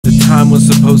mind was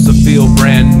supposed to feel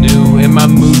brand new, and my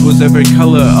mood was every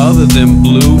color other than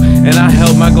blue. And I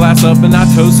held my glass up and I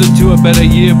toasted to a better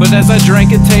year, but as I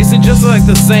drank it tasted just like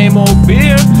the same old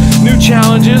beer. New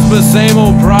challenges but same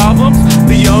old problems.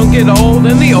 The young get old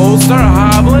and the old start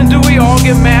hobbling. Do we all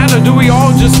get mad or do we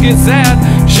all just get sad?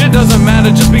 Shit doesn't matter,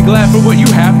 just be glad for what you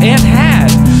have and had.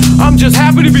 I'm just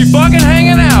happy to be fucking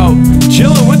hanging out,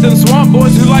 chilling with them swamp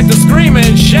boys who like to scream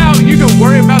and shout. You can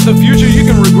worry about the future, you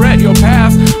can regret your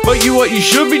past, but what you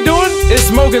should be doing is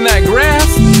smoking that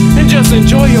grass and just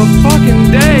enjoy your fucking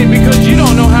day, because you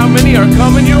don't know how many are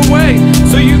coming your way.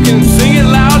 So you can sing it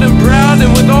loud and proud,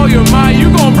 and with all your might, you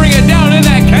gonna bring it down in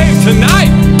that cave tonight.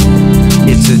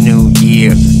 It's a new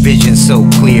year, vision so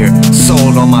clear,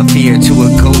 sold on my fear to a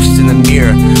ghost in the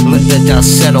mirror. Let the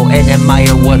dust settle and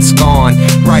admire what's gone.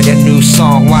 Write a new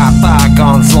song while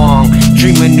bygones long.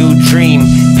 Dream a new dream,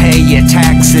 pay your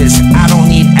taxes. I don't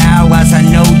need allies, I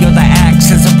know you're the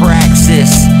axis of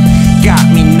praxis.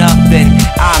 Got me nothing,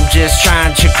 I'm just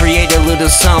trying to create a little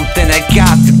something. I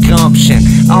got the gumption,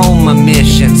 on my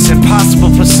mission. It's impossible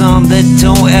for some that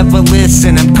don't ever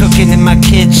listen. I'm cooking in my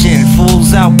kitchen,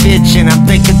 fools out bitching. I'm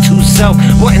thinking to self,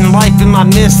 what in life am I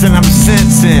missing? I'm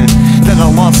sensing that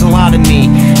I lost a lot of me,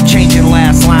 changing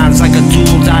last lines like a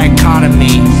dual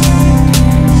dichotomy.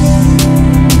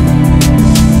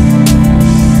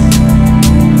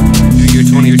 New year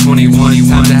 2021,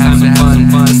 time to have some fun.